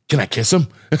 can I kiss him?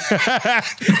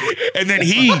 And then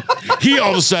he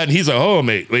all of a sudden, he's like, oh,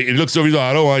 mate. He looks over, he's like,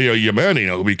 I don't want your man,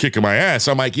 to be kicking my ass.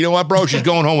 I'm like, you know what, bro? She's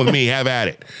going home with me. Have at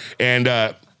it.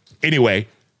 And anyway,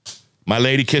 my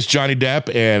lady kissed Johnny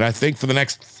Depp, and I think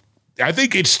I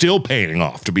think it's still paying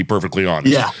off, to be perfectly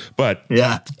honest. Yeah. But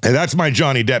and that's my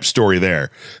Johnny Depp story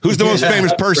there. Who's the most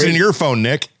famous person in your phone,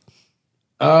 Nick?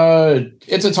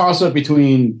 It's a toss-up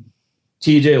between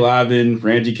TJ Lavin,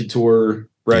 Randy Couture,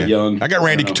 Brett Young. I got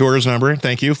Randy Couture's number.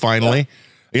 Thank you. Finally.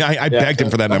 Yeah, I begged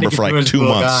him for that number for like 2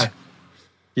 months.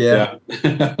 Yeah.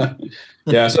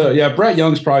 So Brett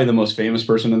Young's probably the most famous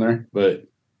person in there, but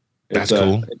that's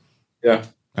cool. Yeah.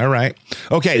 All right.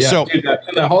 Okay. So dude,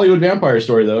 that Hollywood Vampire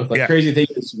story though, crazy thing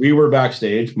is we were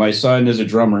backstage. My son is a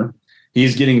drummer.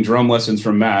 He's getting drum lessons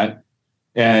from Matt.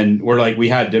 And we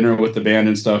had dinner with the band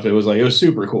and stuff. It was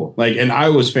super cool. And I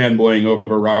was fanboying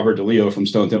over Robert DeLeo from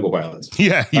Stone Temple Pilots.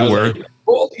 Yeah, you were. Like,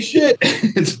 holy shit.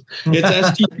 it's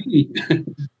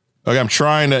STP. Okay, I'm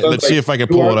trying to, let's see if I can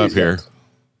pull it up here.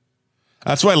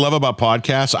 That's what I love about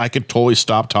podcasts. I could totally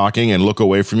stop talking and look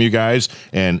away from you guys,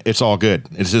 and it's all good.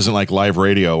 This isn't like live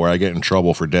radio where I get in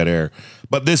trouble for dead air.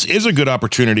 But this is a good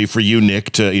opportunity for you, Nick,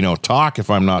 to talk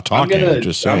if I'm not talking.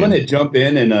 I'm gonna jump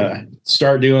in and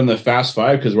start doing the Fast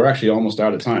Five because we're actually almost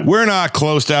out of time. We're not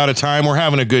close to out of time. We're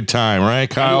having a good time, right,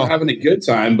 Kyle? We're having a good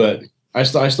time, but I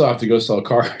still have to go sell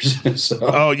cars. So.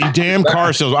 Oh, you damn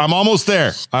car sales! I'm almost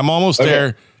there.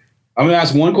 There. I'm gonna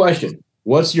ask one question.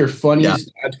 What's your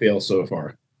funniest dad fail so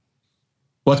far?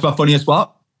 What's my funniest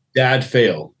what? Dad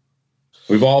fail.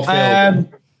 We've all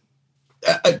failed.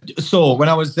 So when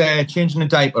I was changing the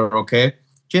diaper,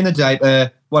 changing the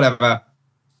diaper, whatever.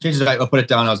 Changed the diaper, put it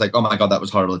down. I was like, oh my God, that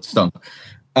was horrible. It stunk.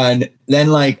 And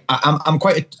then I'm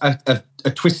quite a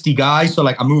twisty guy. So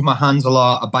I move my hands a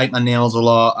lot. I bite my nails a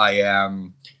lot.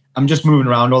 I'm just moving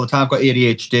around all the time. I've got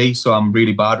ADHD, so I'm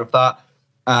really bad with that.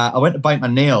 I went to bite my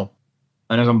nail.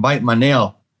 And as I'm biting my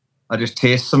nail, I just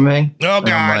taste something. Oh, God.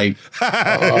 I'm like,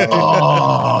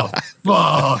 oh,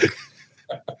 fuck.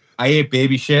 I ate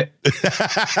baby shit.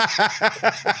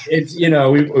 It's,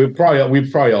 we've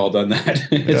probably all done that.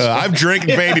 I'm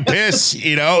drinking baby piss,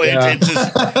 It's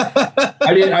just...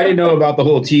 I didn't know about the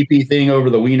whole TP thing over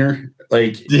the wiener.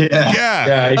 If you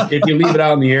leave it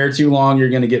out in the air too long, you're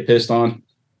going to get pissed on.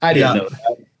 I didn't know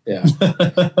that. Yeah.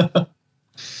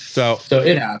 So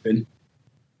it happened.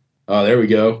 Oh, there we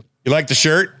go. You like the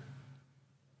shirt?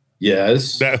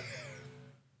 Yes.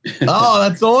 Oh,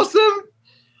 that's awesome.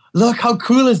 Look, how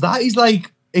cool is that? He's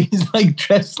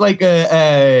dressed like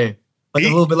a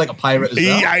little bit like a pirate as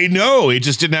well. I know. He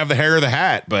just didn't have the hair or the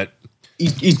hat, but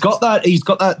he's got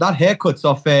that haircut's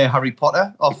off Harry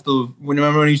Potter.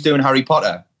 Remember when he was doing Harry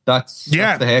Potter? That's the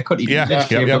haircut. He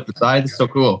shaved up the side. It's so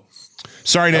cool.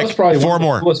 Sorry, Nick. That was probably four one of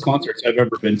more. the coolest concerts I've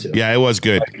ever been to. Yeah, it was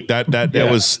good.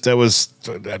 That was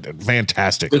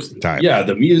fantastic time. Yeah,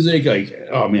 the music,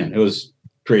 oh man, it was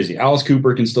crazy. Alice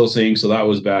Cooper can still sing, so that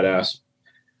was badass.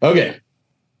 Okay,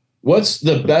 what's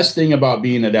the best thing about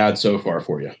being a dad so far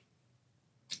for you?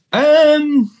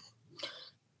 I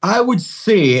would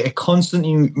say it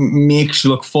constantly makes you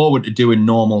look forward to doing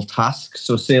normal tasks.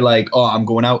 So say I'm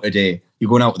going out today. You're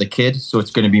going out with a kid, so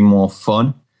it's going to be more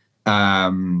fun.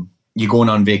 You're going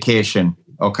on vacation,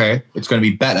 okay? It's going to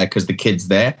be better because the kid's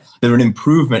there. They're an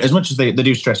improvement. As much as they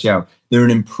do stress you out, they're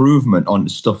an improvement on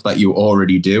stuff that you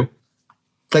already do.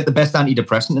 It's like the best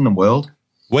antidepressant in the world.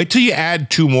 Wait till you add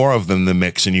 2 more of them in the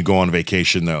mix and you go on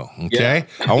vacation, though. Okay,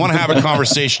 I want to have a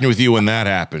conversation with you when that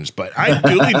happens. But I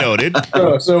duly noted.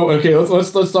 So okay,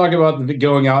 let's talk about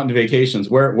going out into vacations.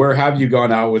 Where have you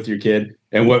gone out with your kid,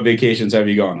 and what vacations have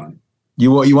you gone on?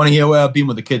 You want to hear where I've been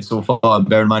with the kids so far?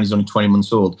 Bear in mind he's only 20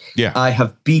 months old. Yeah, I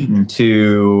have been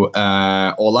to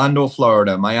Orlando,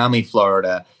 Florida, Miami,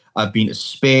 Florida. I've been to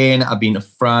Spain. I've been to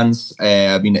France.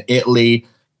 I've been to Italy.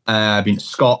 I've been to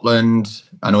Scotland.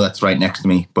 I know that's right next to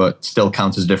me, but still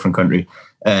counts as a different country.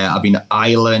 I've been to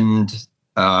Ireland.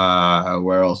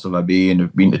 Where else have I been?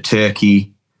 I've been to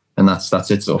Turkey, and that's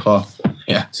it so far.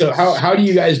 Yeah. So how do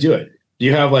you guys do it? Do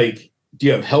you have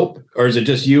help, or is it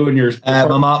just you and your?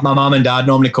 My mom and dad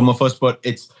normally come with us, but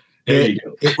it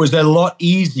was a lot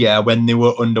easier when they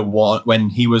were under one. When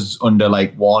he was under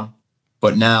like 1,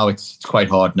 but now it's quite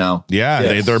hard now. Yeah,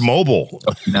 yes. They're mobile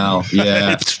now.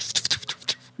 Yeah.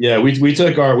 Yeah, we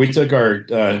took our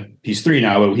he's 3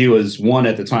 now, but he was 1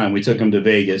 at the time. We took him to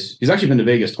Vegas. He's actually been to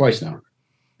Vegas twice now.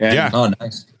 And, yeah. Oh,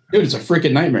 nice. Dude, it's a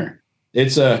freaking nightmare.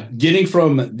 It's getting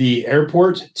from the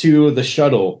airport to the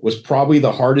shuttle was probably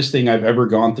the hardest thing I've ever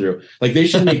gone through. Like, they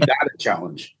should make that a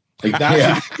challenge. Like,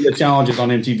 that should be the challenge is on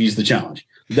MTV's The Challenge.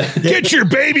 Get your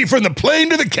baby from the plane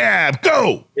to the cab.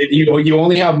 Go. You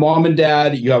only have mom and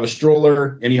dad, you have a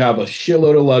stroller, and you have a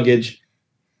shitload of luggage.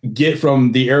 Get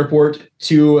from the airport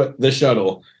to the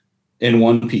shuttle in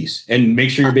one piece, and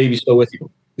make sure your baby's still with you.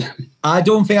 I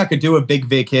don't think I could do a big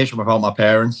vacation without my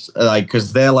parents, like,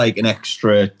 because they're like an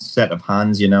extra set of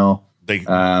hands, you know. They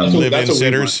live-in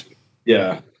sitters.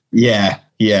 Yeah. I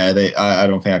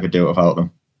don't think I could do it without them.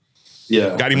 Yeah.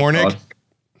 Got any more, Nick?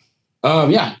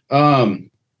 Yeah. Do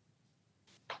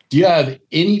you have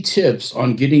any tips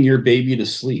on getting your baby to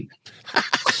sleep?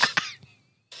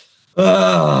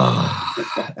 I'm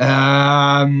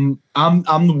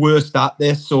the worst at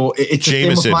this, so it's the same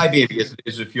with my baby as it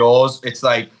is with yours. It's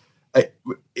like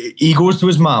he goes to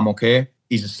his mom, okay,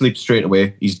 he's asleep straight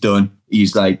away, he's done.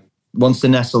 He's like wants to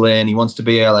nestle in, he wants to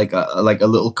be like a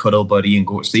little cuddle buddy and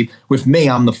go to sleep. With me,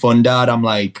 I'm the fun dad. I'm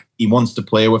like, he wants to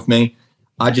play with me.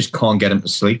 I just can't get him to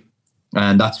sleep,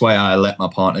 and that's why I let my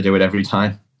partner do it every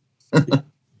time.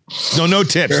 No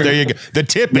tips. Sure. There you go. The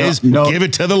tip is give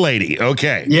it to the lady.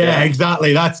 Okay. Yeah,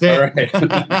 exactly. That's it. All right.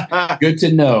 Good to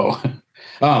know.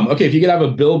 Okay, if you could have a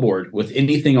billboard with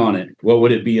anything on it, what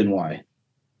would it be and why?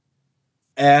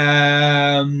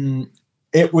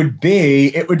 It would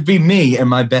be me in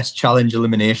my best challenge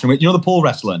elimination. You know, the pole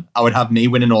wrestling. I would have me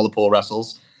winning all the pole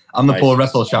wrestles. I'm the pole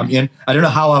wrestle champion. I don't know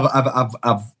how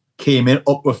I've came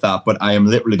up with that, but I am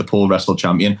literally the pole wrestle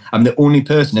champion. I'm the only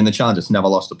person in the challenge that's never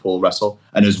lost a pole wrestle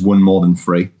and has won more than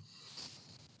 3.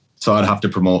 So I'd have to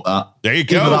promote that. There you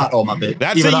go.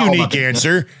 That's a unique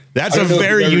answer. That's a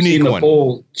very unique one. The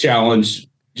pole challenge,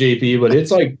 JP, but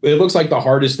it looks like the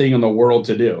hardest thing in the world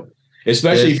to do,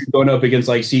 especially if you're going up against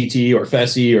like CT or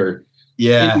Fessy or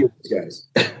any of these guys.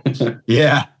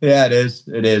 yeah, it is.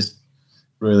 It is.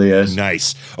 Really is.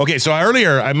 Nice. Okay, so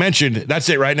earlier I mentioned, that's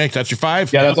it, right, Nick? That's your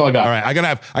 5? Yeah, that's all I got. All right,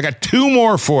 I got 2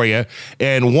 more for you,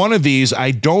 and one of these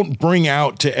I don't bring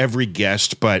out to every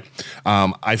guest, but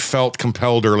I felt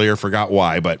compelled earlier, forgot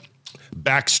why, but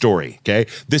backstory, okay?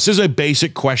 This is a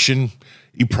basic question.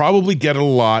 You probably get it a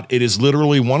lot. It is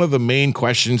literally one of the main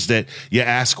questions that you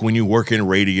ask when you work in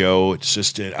radio. It's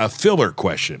just a filler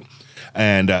question,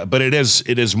 and but it is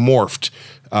morphed.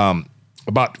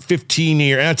 About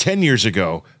 10 years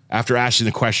ago, after asking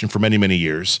the question for many, many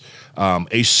years,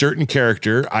 a certain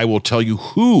character, I will tell you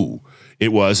who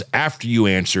it was after you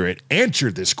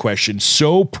answered this question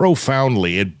so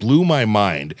profoundly, it blew my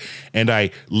mind. And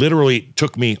it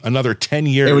took me another 10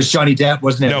 years. It was Johnny Depp,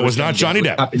 wasn't it? No, it was not Johnny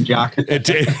Depp. Captain Jack.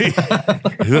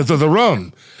 The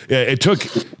rum. It took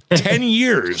 10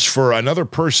 years for another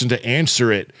person to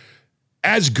answer it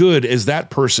as good as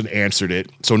that person answered it.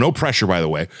 So no pressure, by the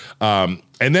way. And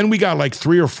then we got like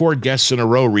 3 or 4 guests in a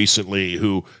row recently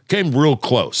who came real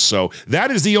close. So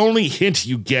that is the only hint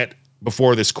you get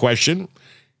before this question.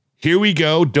 Here we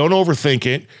go. Don't overthink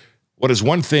it. What is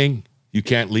one thing you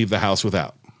can't leave the house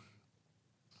without?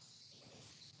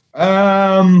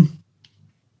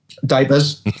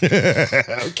 Diapers.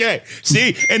 Okay.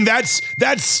 See, and that's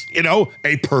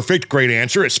a perfect, great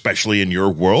answer, especially in your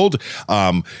world.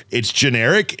 It's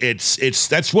generic.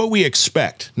 That's what we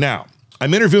expect. Now,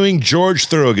 I'm interviewing George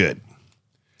Thorogood,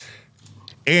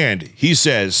 and he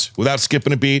says, without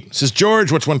skipping a beat, says,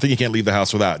 George, what's one thing you can't leave the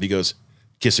house without? And he goes,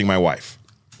 kissing my wife.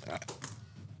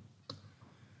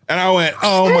 And I went,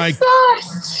 oh my,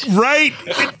 right?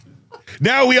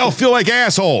 Now we all feel like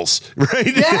assholes,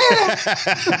 right?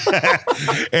 Yeah.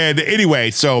 And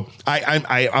anyway, so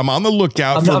I'm on the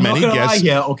lookout for many guests. I'm not gonna lie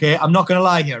here, okay? I'm not gonna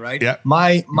lie here, right? Yeah.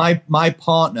 My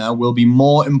partner will be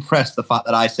more impressed the fact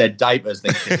that I said diapers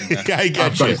than kissing her. I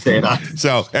get I've got you. to say that.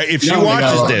 So if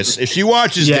she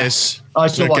watches this, I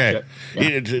still watch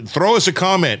it. throw us a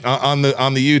comment on the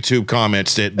YouTube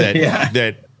comments that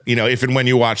that you know, if and when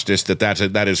you watch this,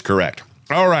 that is correct.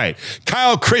 All right.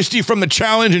 Kyle Christie from The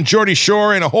Challenge and Geordie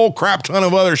Shore and a whole crap ton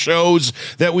of other shows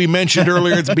that we mentioned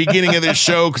earlier at the beginning of this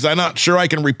show, because I'm not sure I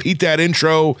can repeat that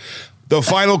intro. The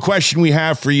final question we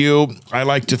have for you, I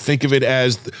like to think of it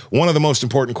as one of the most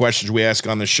important questions we ask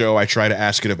on the show. I try to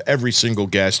ask it of every single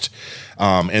guest,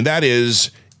 and that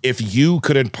is, if you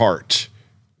could impart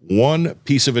one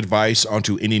piece of advice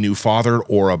onto any new father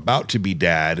or about to be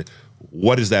dad,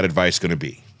 what is that advice going to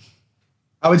be?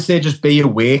 I would say just be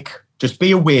awake. Just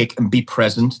be awake and be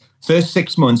present. First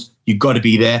 6 months, you got to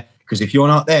be there, because if you're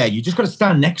not there, you just got to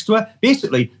stand next to her.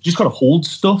 Basically, you just got to hold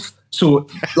stuff. So,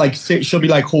 like, she'll be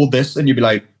like, hold this, and you'll be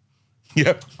like,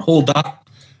 yep, hold that.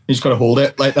 You just got to hold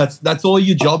it. Like, that's all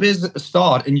your job is at the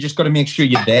start, and you just got to make sure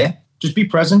you're there. Just be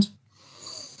present.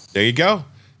 There you go.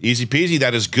 Easy peasy.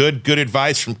 That is good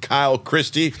advice from Kyle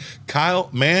Christie. Kyle,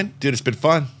 man, dude, it's been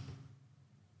fun.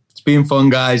 It's been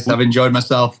fun, guys. I've enjoyed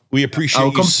myself. We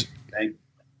appreciate you.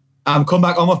 Come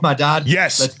back on with my dad.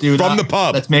 Yes, let's do from that. the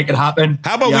pub. Let's make it happen.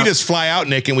 How about we just fly out,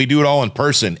 Nick, and we do it all in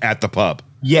person at the pub?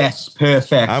 Yes,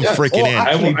 perfect. I'm freaking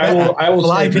in. I will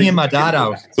fly me and my dad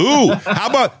out. Ooh, how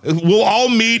about we'll all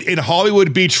meet in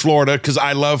Hollywood Beach, Florida, because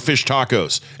I love fish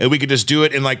tacos, and we could just do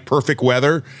it in like perfect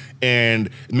weather, and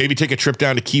maybe take a trip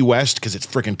down to Key West because it's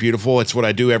freaking beautiful. It's what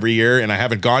I do every year, and I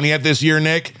haven't gone yet this year,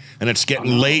 Nick, and it's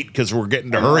getting late because we're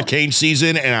getting to hurricane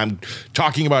season, and I'm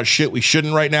talking about shit we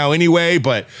shouldn't right now anyway.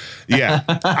 But yeah,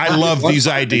 I love these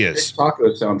ideas.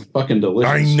 Tacos sound fucking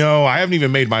delicious. I know. I haven't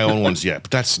even made my own ones yet, but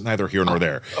that's neither here nor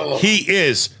there. He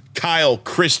is Kyle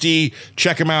Christie.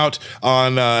 Check him out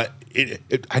on. I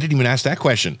didn't even ask that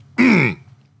question.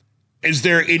 Is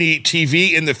there any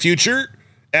TV in the future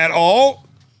at all?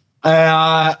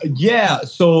 Yeah,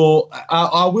 so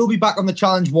I will be back on the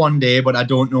challenge one day, but I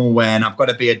don't know when. I've got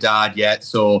to be a dad yet,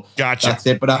 so gotcha. That's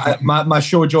it. But my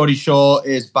show, Geordie Shore,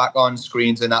 is back on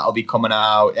screens, and that'll be coming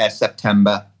out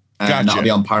September, and gotcha. That'll be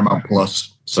on Paramount Plus.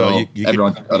 So you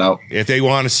everyone can cut out. If they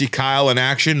want to see Kyle in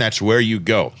action, that's where you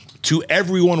go. To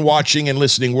everyone watching and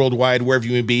listening worldwide, wherever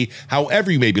you may be,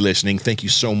 however you may be listening, thank you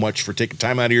so much for taking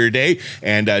time out of your day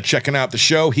and checking out the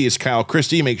show. He is Kyle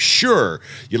Christie. Make sure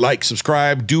you like,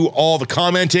 subscribe, do all the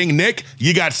commenting. Nick,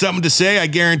 you got something to say? I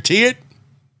guarantee it.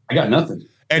 I got nothing.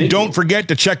 And don't forget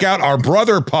to check out our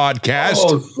brother podcast.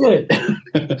 Oh, shit.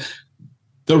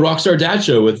 The Rockstar Dad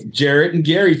Show with Jarrett and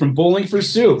Gary from Bowling for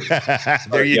Soup.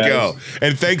 There you go.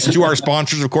 And thanks to our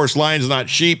sponsors, of course, Lions Not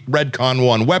Sheep, Redcon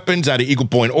One Weapons out of Eagle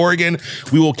Point, Oregon.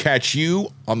 We will catch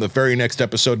you on the very next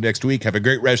episode next week. Have a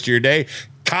great rest of your day.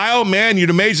 Kyle, man, you're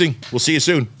amazing. We'll see you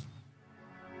soon.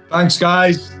 Thanks,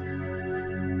 guys.